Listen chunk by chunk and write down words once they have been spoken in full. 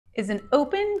Is an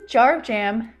open jar of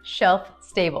jam shelf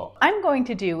stable? I'm going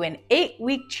to do an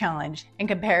 8-week challenge and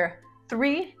compare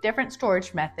 3 different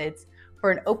storage methods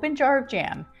for an open jar of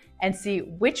jam and see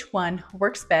which one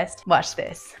works best. Watch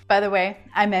this. By the way,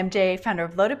 I'm MJ, founder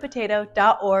of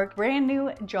loadedpotato.org, brand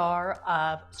new jar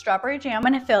of strawberry jam. I'm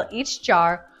gonna fill each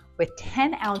jar with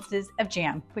 10 ounces of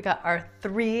jam. We got our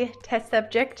 3 test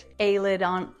subject, A, lid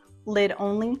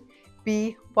only,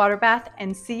 B, water bath,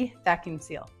 and C, vacuum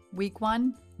seal. Week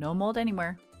 1, no mold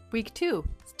anywhere. Week 2,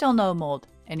 still no mold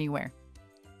anywhere.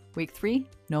 Week 3,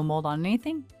 no mold on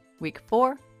anything. Week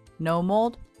 4, no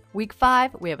mold. Week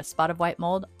 5, we have a spot of white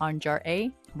mold on jar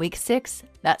A. Week 6,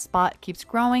 that spot keeps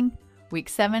growing. Week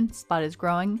 7, spot is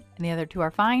growing and the other 2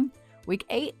 are fine. Week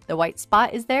 8, the white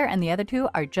spot is there and the other 2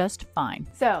 are just fine.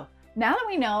 So now that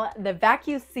we know the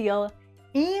vacuum seal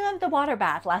and the water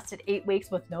bath lasted 8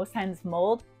 weeks with no signs of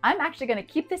mold, I'm actually gonna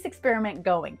keep this experiment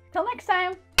going. Till next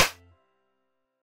time.